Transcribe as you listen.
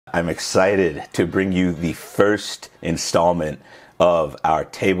I'm excited to bring you the first installment of our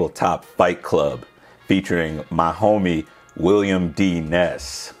Tabletop Fight Club featuring my homie, William D.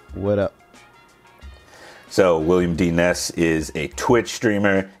 Ness. What up? So William D. Ness is a Twitch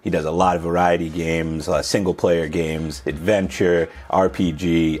streamer. He does a lot of variety games, single player games, adventure,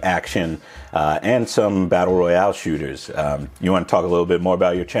 RPG, action, and some battle royale shooters. You want to talk a little bit more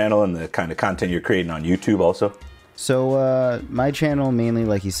about your channel and the kind of content you're creating on YouTube also? So my channel mainly,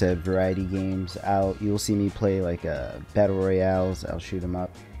 like you said, variety games. You'll see me play like battle royales. I'll shoot them up.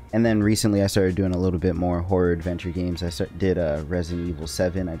 And then recently I started doing a little bit more horror adventure games. I did Resident Evil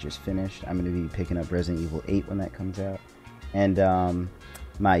 7. I just finished. I'm going to be picking up Resident Evil 8 when that comes out. And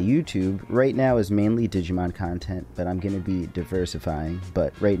my YouTube right now is mainly Digimon content, but I'm going to be diversifying.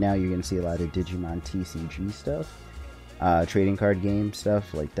 But right now you're going to see a lot of Digimon TCG stuff, trading card game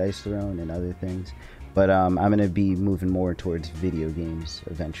stuff like Dice Throne and other things. But I'm going to be moving more towards video games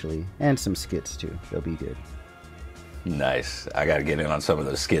eventually, and some skits too. They'll be good. Nice. I got to get in on some of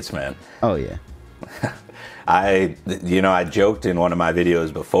those skits, man. Oh, yeah. I joked in one of my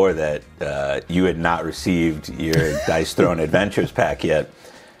videos before that you had not received your Dice Throne Adventures pack yet.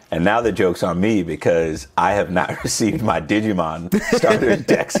 And now the joke's on me because I have not received my Digimon starter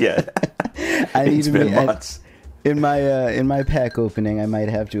decks yet. It's been months. In my pack opening, I might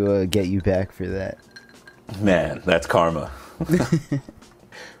have to get you back for that. Man, that's karma.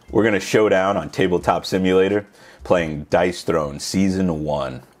 We're going to show down on Tabletop Simulator, playing Dice Throne Season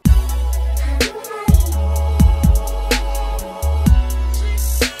 1.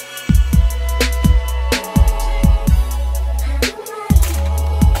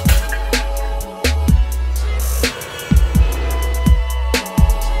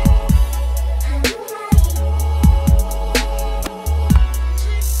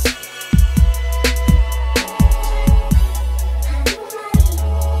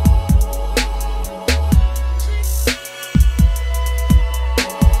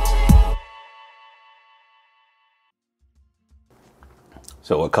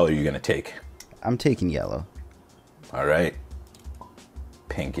 So what color are you going to take? I'm taking yellow. All right.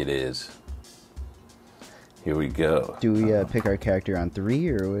 Pink it is. Here we go. Do we pick our character on 3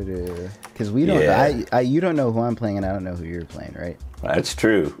 or what? Because we don't know. You don't know who I'm playing and I don't know who you're playing, right? That's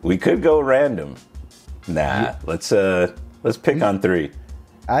true. We could go random. Nah, let's pick on 3.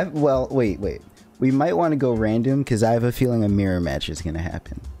 Well, wait. We might want to go random because I have a feeling a mirror match is going to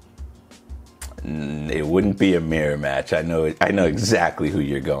happen. It wouldn't be a mirror match. I know exactly who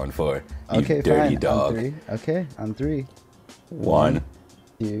you're going for. You okay, dirty fine. dog. On 3. Okay, on 3. 1,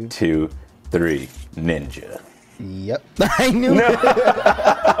 2, 3. Ninja. Yep. I knew it.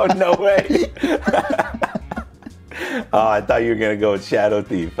 Oh, no way. Oh, I thought you were going to go with Shadow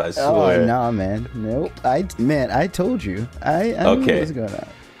Thief. I swear. Oh, nah, man. Nope. I told you. I knew what was going on.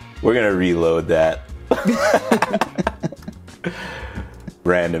 We're going to reload that.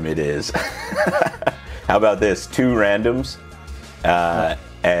 Random it is. How about this? 2 randoms,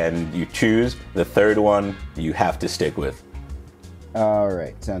 and you choose. The third one you have to stick with. All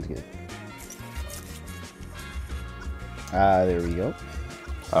right, sounds good. There we go.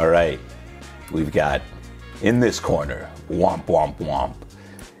 All right, we've got in this corner, Womp Womp Womp,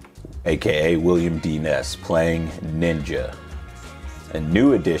 aka William D. Ness, playing Ninja, a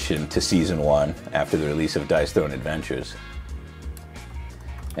new addition to Season 1 after the release of Dice Throne Adventures.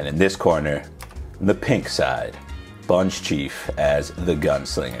 And in this corner, the pink side, Bunch Chief as the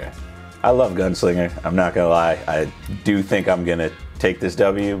Gunslinger. I love Gunslinger, I'm not gonna lie. I do think I'm gonna take this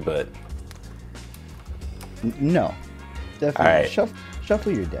W, but... No, definitely. All right.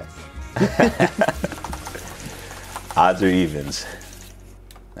 Shuffle your deck. Odds or evens.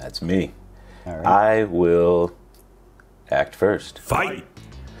 That's me. All right. I will act first. Fight!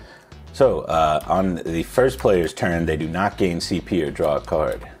 So, on the first player's turn, they do not gain CP or draw a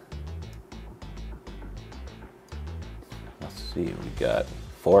card. Let's see, we got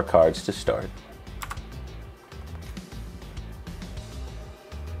 4 cards to start.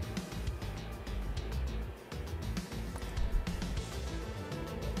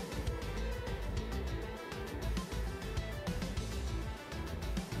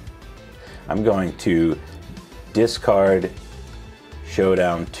 I'm going to discard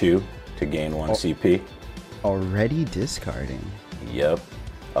Showdown 2 to gain 1 CP. Already discarding. Yep.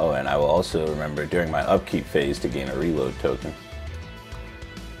 Oh, and I will also remember during my upkeep phase to gain a reload token.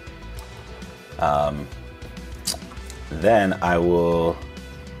 Then I will...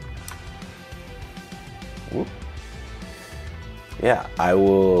 I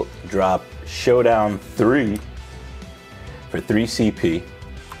will drop Showdown 3 for 3 CP.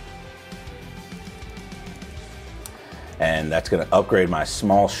 And and that's going to upgrade my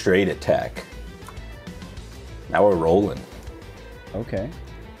small straight attack. Now we're rolling. Okay.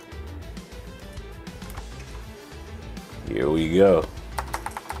 Here we go.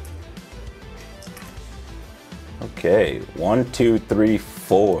 Okay, 1, 2, 3,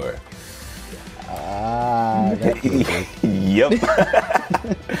 4. Ah, Yep.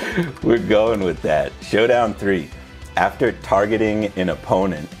 We're going with that. Showdown 3. After targeting an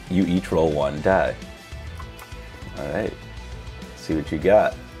opponent, you each roll 1 die. All right. Let's see what you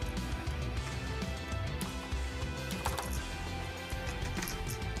got.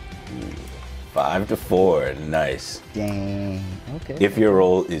 Ooh, 5 to 4. Nice. Dang. Okay. If your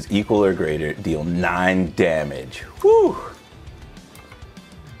roll is equal or greater, deal 9 damage. Woo!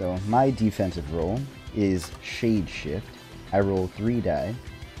 So my defensive roll is Shade Shift. I roll 3 die.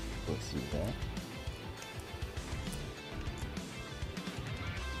 Let's see that.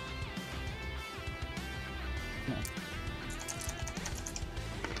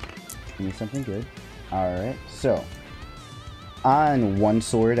 Give me something good. Alright, so on 1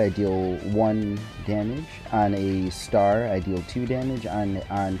 sword I deal 1 damage. On a star I deal 2 damage.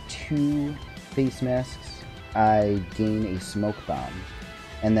 On 2 face masks I gain a smoke bomb.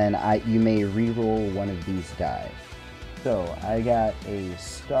 And then you may re-roll one of these die. So I got a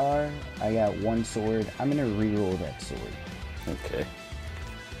star, I got 1 sword. I'm gonna re-roll that sword. Okay.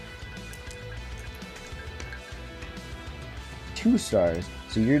 2 stars,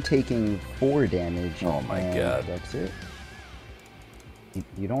 so you're taking 4 damage. Oh my god. That's it.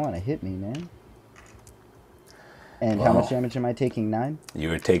 You don't want to hit me, man. And how much damage am I taking? 9? You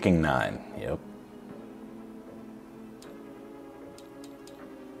were taking 9, yep.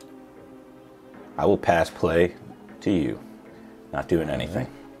 I will pass play to you. Not doing anything.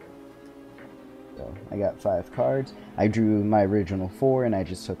 So I got 5 cards. I drew my original 4 and I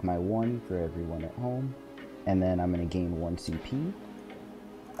just took my 1 for everyone at home. And then I'm going to gain 1 CP.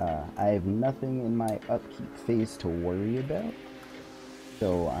 I have nothing in my upkeep phase to worry about.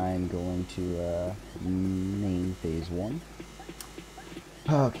 So I'm going to main phase 1.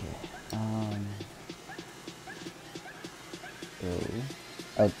 Okay.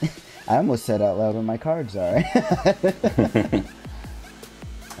 So, I almost said out loud what my cards are.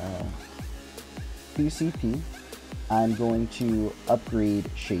 2 CP. I'm going to upgrade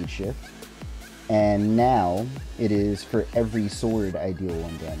Shade Shift. And now it is for every sword I deal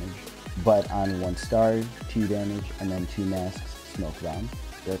 1 damage. But on 1 star, 2 damage, and then 2 masks, smoke bomb.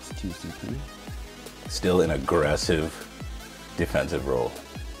 That's 2 CP. Still an aggressive defensive roll.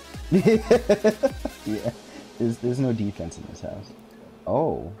 Yeah. There's no defense in this house.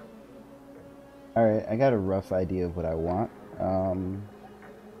 Oh. Alright, I got a rough idea of what I want.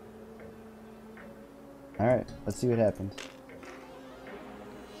 Alright, let's see what happens.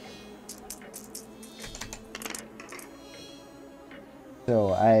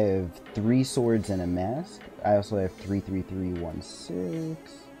 So I have 3 swords and a mask. I also have 3, 3, 3, 1,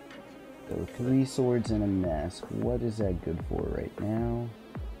 6. So 3 swords and a mask. What is that good for right now?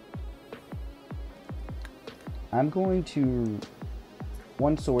 I'm going to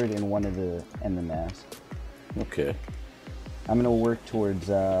 1 sword and one of the mask. Okay. I'm gonna work towards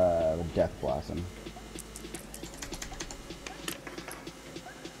Death Blossom.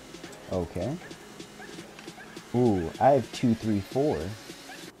 Okay. Ooh, I have 2, 3, 4.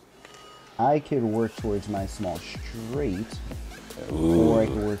 I could work towards my small straight, Ooh. or I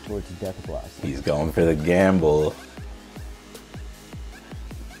could work towards Death Blossom. He's going for the gamble.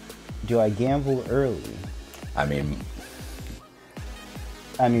 Do I gamble early? I mean,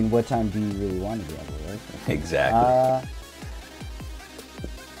 what time do you really want to gamble, right? exactly.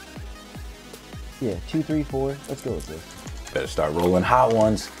 Yeah, 2, 3, 4. Let's go with this. Better start rolling hot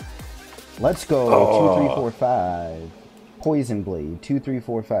ones. Let's go. Oh. 2, 3, 4, 5. Poison Blade. 2, 3,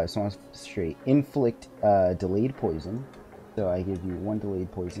 4, 5. So I'm straight. Inflict delayed poison. So I give you 1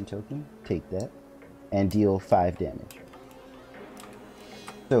 delayed poison token. Take that. And deal 5 damage.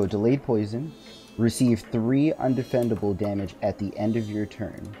 So delayed poison. Receive 3 undefendable damage at the end of your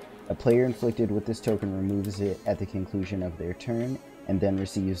turn. A player inflicted with this token removes it at the conclusion of their turn and then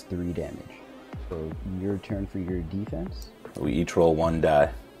receives 3 damage. So your turn for your defense. We each roll 1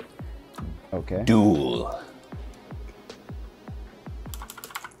 die. Okay. Duel.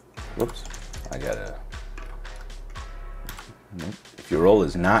 Whoops. I gotta... Nope. If your roll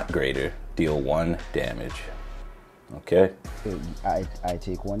is not greater, deal 1 damage. Okay? So I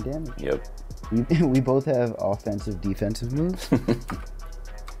take 1 damage. Yep. We both have offensive, defensive moves.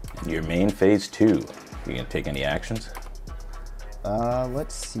 And your main phase 2. You gonna take any actions?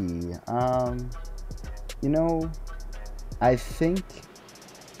 Let's see. You know, I think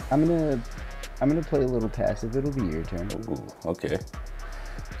I'm gonna I'm gonna play a little passive. It'll be your turn. Ooh, okay.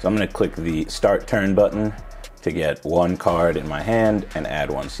 So I'm gonna click the start turn button to get one card in my hand and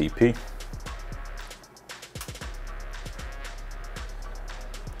add 1 CP.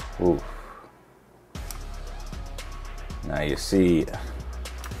 Ooh. Now you see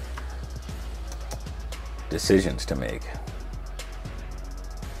decisions to make.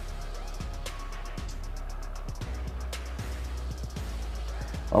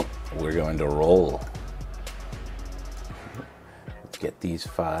 Oh, we're going to roll. Let's get these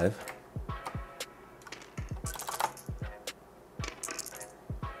 5.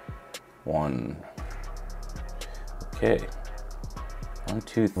 One. Okay. 1,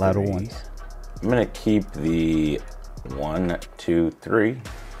 2, 3. A lot of ones. I'm gonna keep the 1, 2, 3.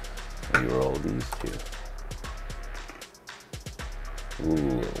 Reroll these 2.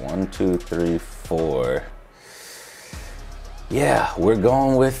 Ooh, 1, 2, 3, 4. Yeah, we're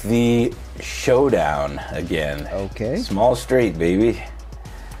going with the showdown again. Okay. Small straight, baby.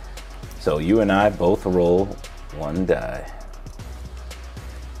 So you and I both roll 1 die.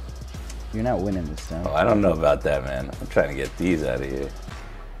 You're not winning this time. Oh, I don't know about that, man. I'm trying to get these out of here.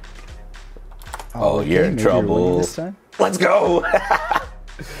 Oh, okay, you're in trouble. This time? Let's go.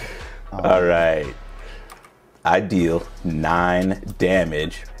 All right. I deal 9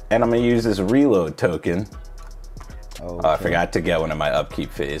 damage, and I'm gonna use this reload token. Okay. Oh, I forgot to get one in my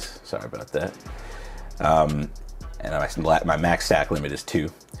upkeep phase. Sorry about that. And my max stack limit is 2,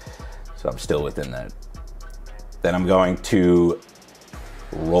 so I'm still within that. Then I'm going to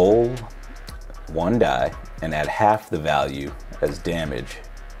roll 1 die and add half the value as damage.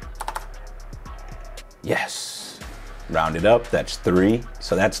 Yes. Round it up, that's 3.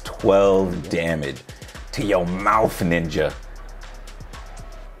 So that's 12 damage to your mouth, ninja.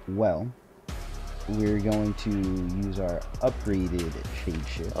 Well, we're going to use our upgraded shade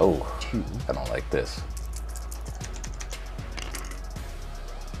shift. Oh, 2. I don't like this.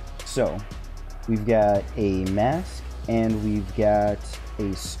 So, we've got a mask and we've got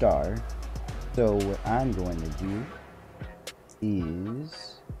a star. So what I'm going to do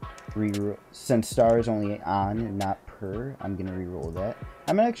is reroll. Since star is only on and not per, I'm going to reroll that.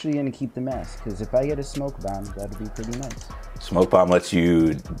 I'm actually going to keep the mask because if I get a smoke bomb, that'll be pretty nice. Smoke bomb lets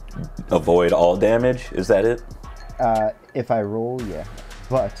you avoid all damage. Is that it? If I roll, yeah.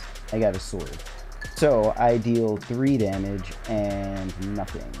 But I got a sword. So I deal 3 damage and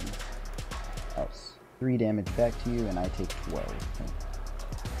nothing else. 3 damage back to you and I take 12.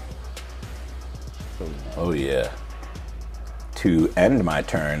 Oh yeah. To end my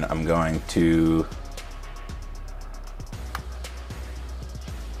turn, I'm going to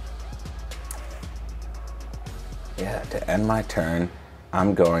to end my turn,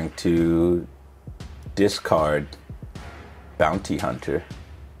 I'm going to discard Bounty Hunter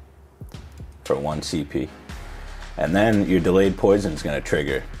for 1 CP. And then your delayed poison is going to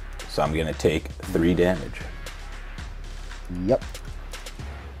trigger. So I'm going to take 3 damage. Yep.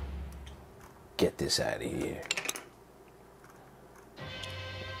 Get this out of here.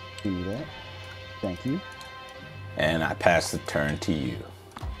 Do that. Thank you. And I pass the turn to you.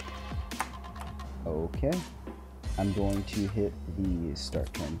 Okay. I'm going to hit the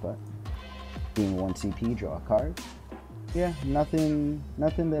start turn button. Being 1 CP, draw a card. Yeah, nothing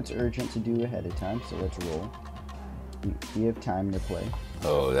that's urgent to do ahead of time, so let's roll. You have time to play.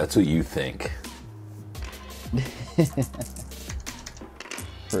 Oh, that's what you think.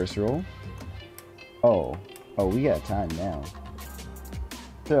 First roll. Oh, we got time now.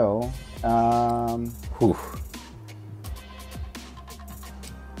 So, Whew.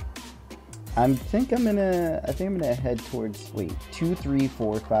 I think I'm gonna head towards 2, 3,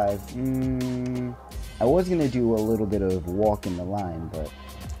 4, 5. I was gonna do a little bit of walk in the line, but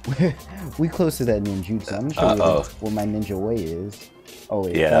we close to that ninjutsu. I'm gonna show you what my ninja way is. Oh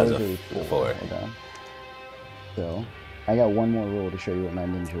wait, yeah, that was a 4. Hold on. So I got one more roll to show you what my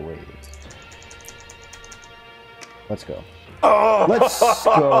ninja way is. Let's go. Oh, let's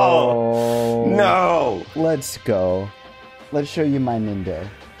go. No. Let's go. Let's show you my ninja.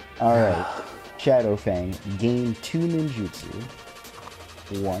 All right. Shadow Fang, gain 2 ninjutsu.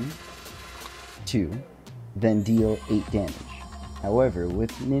 1, 2, then deal 8 damage. However,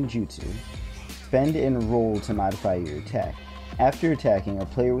 with ninjutsu, spend and roll to modify your attack. After attacking, a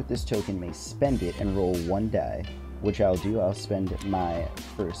player with this token may spend it and roll 1 die, which I'll do. I'll spend my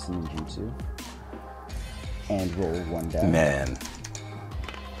first ninjutsu and roll 1 die. Man,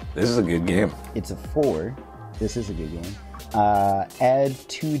 this is a good game. It's a 4. This is a good game. Add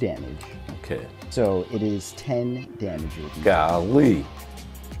 2 damage. Okay. So it is 10 damage. Golly.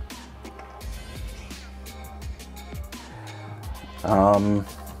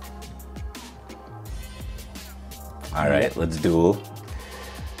 All right, let's duel.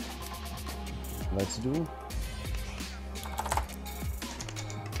 Let's duel.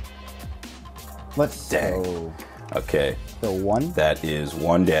 Let's go. Okay. So 1? That is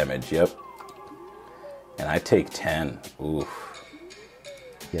 1 damage, yep. And I take 10. Oof.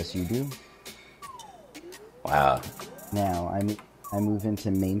 Yes, you do. Wow. Now, I move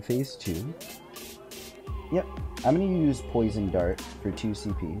into main phase 2. Yep. I'm going to use Poison Dart for 2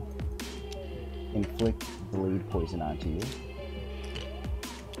 CP. Inflict Blade Poison onto you.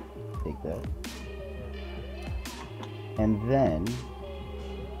 Take that. And then...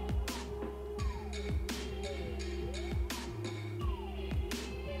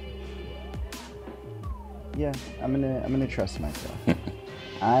 yeah, I'm gonna trust myself.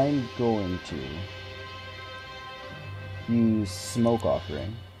 I'm going to use Smoke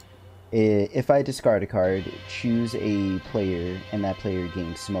Offering. If I discard a card, choose a player, and that player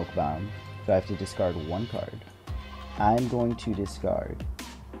gains Smoke Bomb. So I have to discard 1 card. I'm going to discard.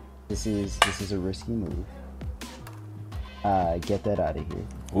 This is a risky move. Get that out of here.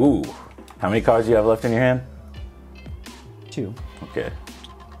 Ooh. How many cards do you have left in your hand? 2. Okay.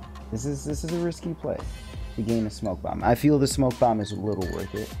 This is a risky play. To gain a Smoke Bomb. I feel the Smoke Bomb is a little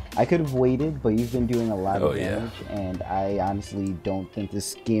worth it. I could have waited, but you've been doing a lot of damage, and I honestly don't think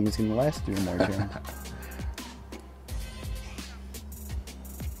this game is going to last 3 more turns.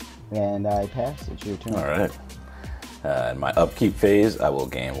 And I pass. It's your turn. All right. In my upkeep phase, I will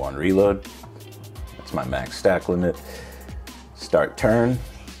gain 1 reload. That's my max stack limit. Start turn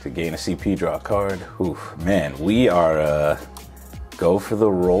to gain a CP, draw a card. Oof, man, we are go for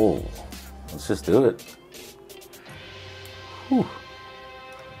the roll. Let's just do it. Whew.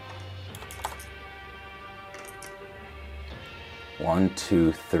 One,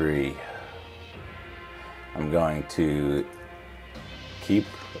 two, three. I'm going to keep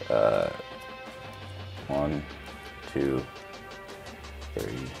 1, 2,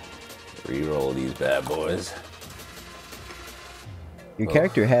 3. Reroll these bad boys. Your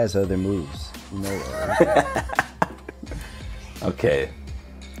character has other moves. You know that, right? Okay.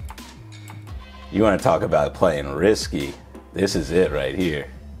 You want to talk about playing risky? This is it right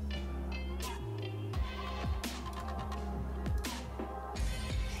here.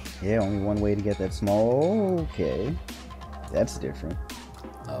 Yeah, only one way to get that small. Okay. That's different.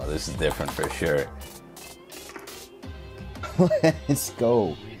 Oh, this is different for sure. Let's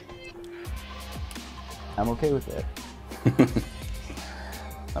go. I'm okay with that.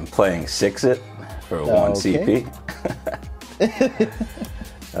 I'm playing 6-it for 1 okay. CP.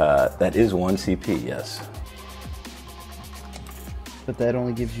 That is 1 CP, yes. But that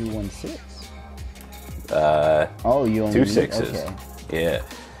only gives you 1 6. Oh, you only 2 need, 6s. okay. Yeah.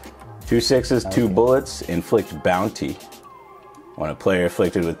 2 6s, 2 bullets, inflict bounty. When a player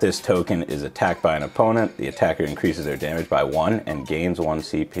afflicted with this token is attacked by an opponent, the attacker increases their damage by 1 and gains 1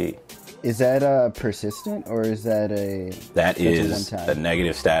 CP. Is that persistent, or is that a... That is a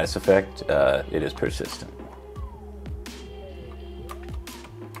negative status effect. It is persistent.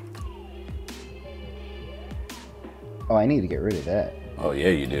 Oh, I need to get rid of that. Oh, yeah,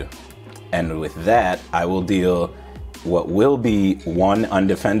 you do. And with that, I will deal what will be 1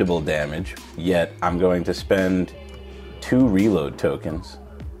 undefendable damage, yet I'm going to spend 2 reload tokens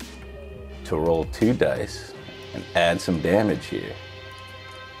to roll 2 dice and add some damage here.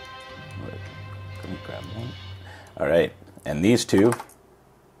 Let me grab one. All right, and these 2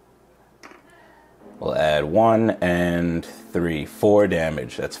 will add 1 and 3, 4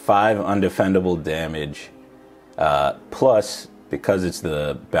 damage. That's 5 undefendable damage. Plus, because it's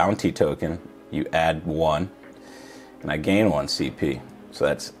the bounty token, you add 1, and I gain 1 CP. So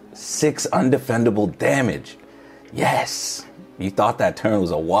that's 6 undefendable damage. Yes! You thought that turn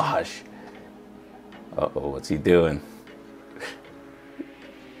was a wash. Uh-oh, what's he doing?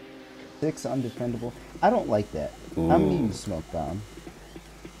 6 undefendable. I don't like that. Ooh. I'm needing Smoke Bomb.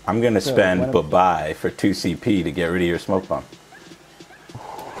 I'm going to spend bye-bye for 2 CP to get rid of your smoke bomb.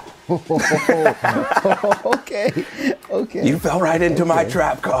 Okay. Okay. You fell right into my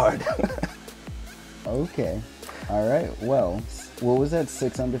trap card. Okay. All right. Well, what was that?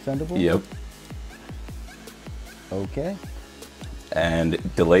 6 undefendable? Yep. Okay.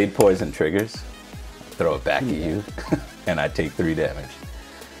 And delayed poison triggers. Throw it back at you. And I take 3 damage.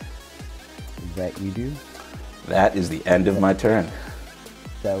 That you do? That is the end of my turn.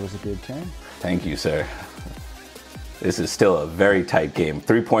 That was a good turn. Thank you, sir. This is still a very tight game.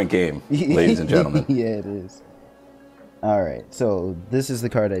 3-point game, ladies and gentlemen. Yeah, it is. All right. So this is the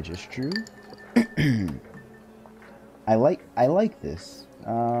card I just drew. I like this.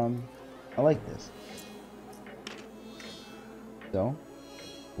 I like this. So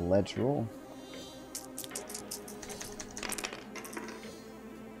let's roll.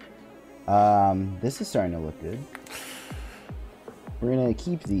 This is starting to look good. We're gonna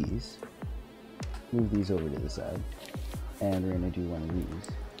keep these, move these over to the side, and we're gonna do one of these.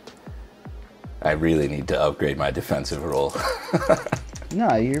 I really need to upgrade my defensive roll.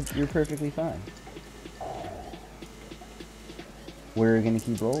 No, you're perfectly fine. We're gonna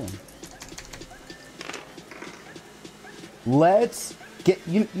keep rolling. Let's get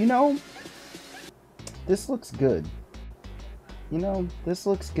you know, this looks good. You know, this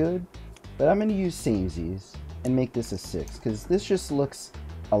looks good, but I'm gonna use samesies and make this a 6 because this just looks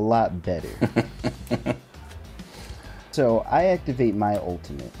a lot better. So I activate my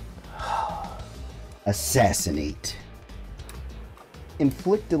ultimate. Assassinate.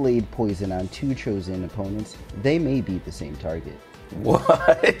 Inflict delayed poison on 2 chosen opponents. They may be the same target.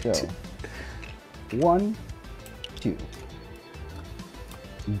 What? So, 1, 2.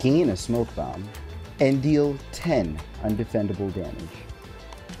 Gain a smoke bomb and deal 10 undefendable damage.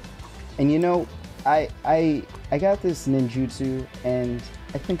 And you know, I got this ninjutsu and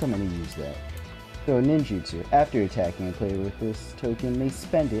I think I'm gonna use that. So ninjutsu, after attacking a player with this token, may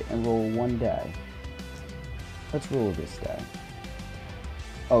spend it and roll 1 die. Let's roll this die.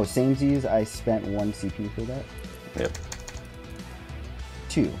 Oh, samesies, I spent 1 CP for that. Yep.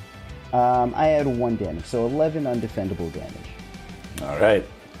 2. I had 1 damage, so 11 undefendable damage. All right.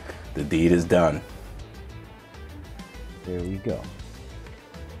 The deed is done. There we go.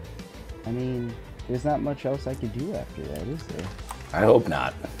 I mean, there's not much else I could do after that, is there? I hope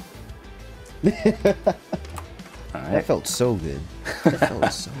not. All right. That felt so good. That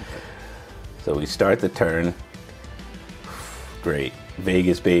felt so good. So we start the turn. Great.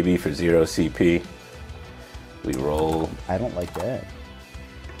 Vegas baby for 0 CP. We roll. I don't like that.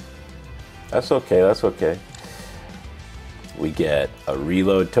 That's okay, that's okay. We get a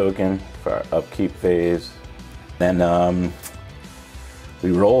reload token for our upkeep phase. Then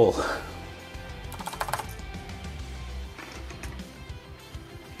we roll.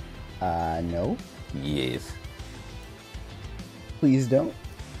 No. Yes. Please don't.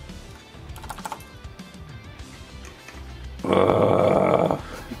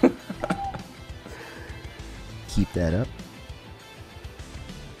 Keep that up.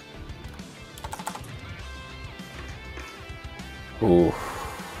 Ooh.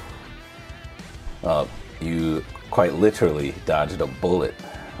 You quite literally dodged a bullet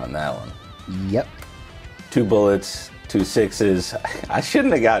on that one. Yep. 2 bullets, 2 sixes. I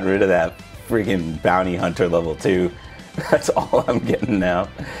shouldn't have gotten rid of that freaking bounty hunter level 2. That's all I'm getting now.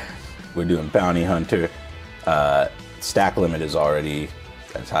 We're doing bounty hunter. Stack limit is already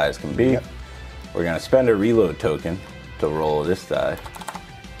as high as can be. Yep. We're gonna spend a reload token to roll this die.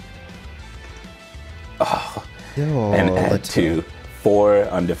 Oh. And add to 4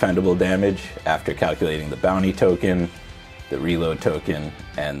 undefendable damage after calculating the bounty token, the reload token,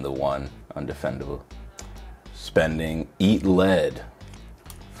 and the 1 undefendable. Spending eat lead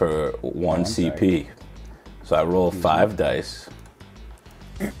for 1 CP. So I roll 5 dice.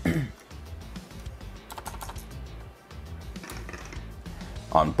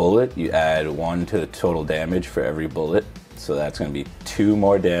 On bullet, you add 1 to the total damage for every bullet. So that's going to be 2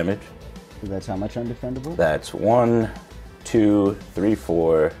 more damage. So that's how much undefendable? That's 1, 2, 3,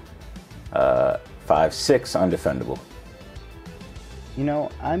 4, 5, 6 undefendable. You know,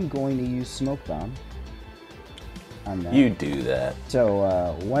 I'm going to use smoke bomb on that. You do that.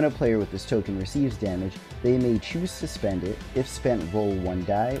 So when a player with this token receives damage, they may choose to spend it. If spent, roll 1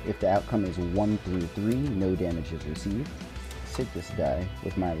 die. If the outcome is 1 through 3, no damage is received. Let's take this die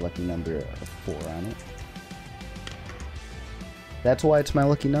with my lucky number of 4 on it. That's why it's my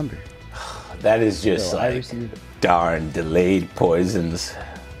lucky number. That is just So like darn delayed poisons.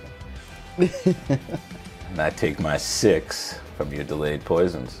 And I take my 6 from your delayed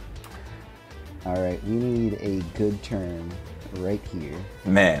poisons. Alright, we need a good turn right here.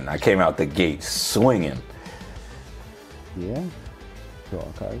 Man, I came out the gate swinging. Yeah. Draw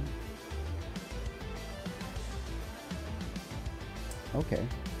a card. Okay.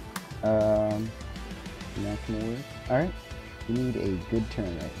 Not gonna work. Alright. We need a good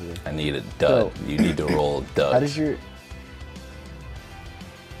turn right here. I need a dud. So, you need to roll duds. How does your...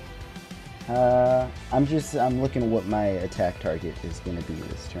 I'm looking at what my attack target is gonna be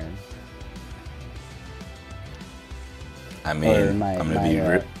this turn. I mean, Or I'm gonna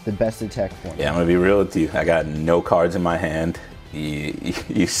be the best attack point. Yeah, I'm gonna be real with you. I got no cards in my hand.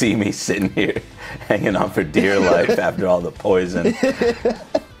 You see me sitting here hanging on for dear life after all the poison.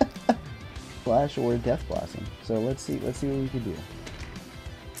 Flash or Death Blossom. So let's see what we can do.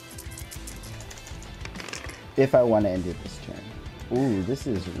 If I want to end it this turn. Ooh, this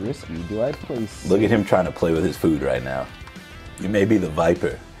is risky. Do I place... Look at him trying to play with his food right now. You may be the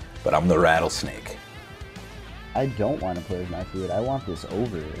Viper. but I'm the rattlesnake. I don't want to play with my food. I want this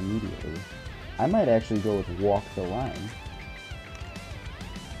over immediately. I might actually go with walk the line.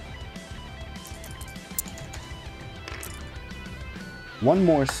 One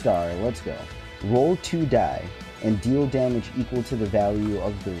more star. Let's go. Roll 2 die and deal damage equal to the value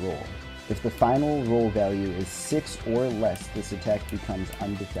of the roll. If the final roll value is 6 or less, this attack becomes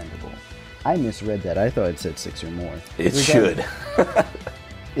undefendable. I misread that. I thought it said 6 or more. It should.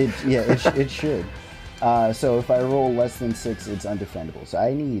 It should. So if I roll less than 6, it's undefendable. So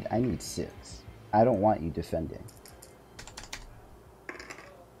I need 6. I don't want you defending.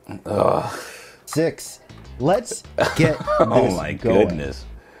 Ugh. 6. Let's get this Oh my going. goodness.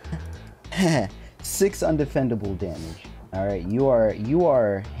 6 undefendable damage. All right, you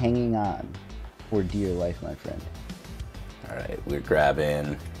are hanging on for dear life, my friend. All right, we're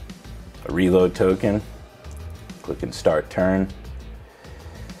grabbing a reload token. Clicking start turn.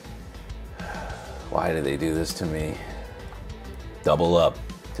 Why do they do this to me? Double up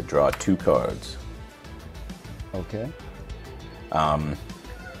to draw 2 cards. Okay. I'm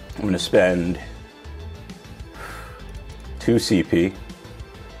going to spend 2 CP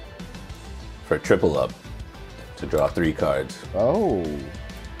for a triple up to draw 3 cards. Oh.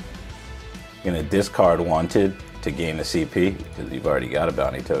 Going to discard wanted to gain a CP because you've already got a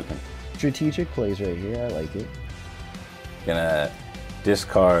bounty token. Strategic plays right here. I like it. Gonna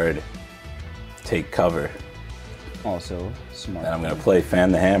discard take cover. Also smart. And I'm gonna play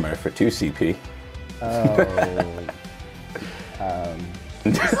fan the hammer for 2 CP. Oh.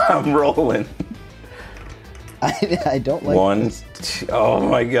 I'm rolling. I don't like 1, this. 2, oh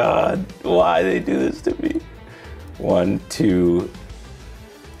my god. Why they do this to me? 1, 2,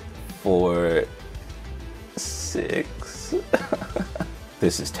 4, 6.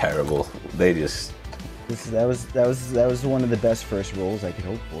 This is terrible. They just That was one of the best first rolls I could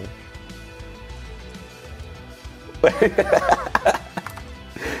hope for.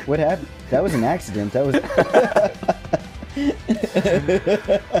 What happened? That was an accident. That was.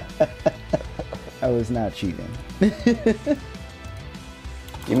 I was not cheating.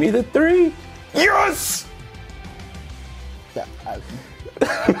 give me the 3. Yes!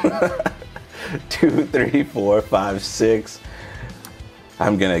 2, 3, 4, 5, 6.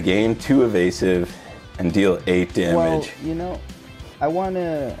 I'm gonna gain 2 evasive and deal 8 damage. Well, you know, I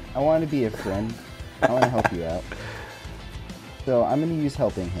wanna be a friend. I wanna help you out. So I'm gonna use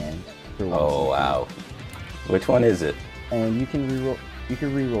Helping Hand for 1 Oh second. wow. Which one is it? And you can reroll. You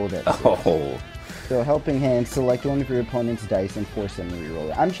can reroll that. Oh. So Helping Hand, select one of your opponent's dice and force them to reroll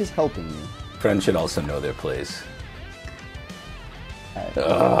it. I'm just helping you. Friends should also know their plays.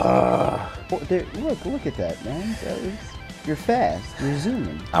 Oh, look at that, man. You're fast. You're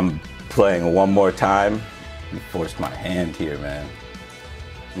zooming. I'm playing one more time. You forced my hand here, man.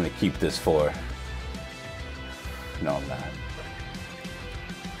 I'm gonna keep this for. No, I'm not.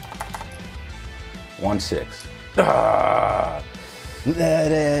 1, 6. Ah!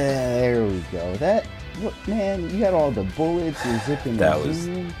 There we go. That, look, man, you got all the bullets. You're zipping. That and was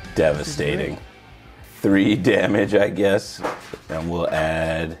zooming. devastating. 3 damage, I guess. And we'll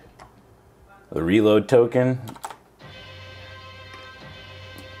add the reload token.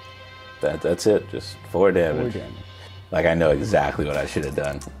 That's it. Just 4 damage. 4 damage. Like I know exactly what I should have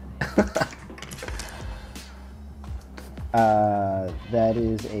done. That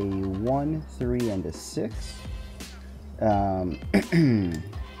is a 1, 3, and a 6.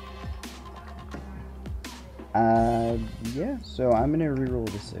 Yeah. So I'm gonna reroll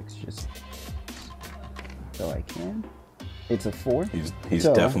the 6 just so I can. It's a 4. He's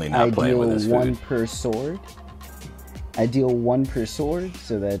so definitely not playing with his I deal 1 food. per sword. I deal 1 per sword,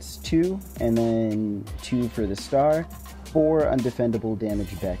 so that's 2, and then 2 for the star. 4 undefendable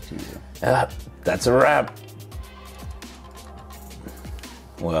damage back to you. That's a wrap.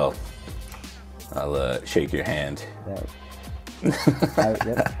 Well, I'll shake your hand. Yep.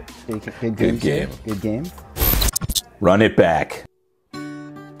 Good game. Good game. Good game. Run it back.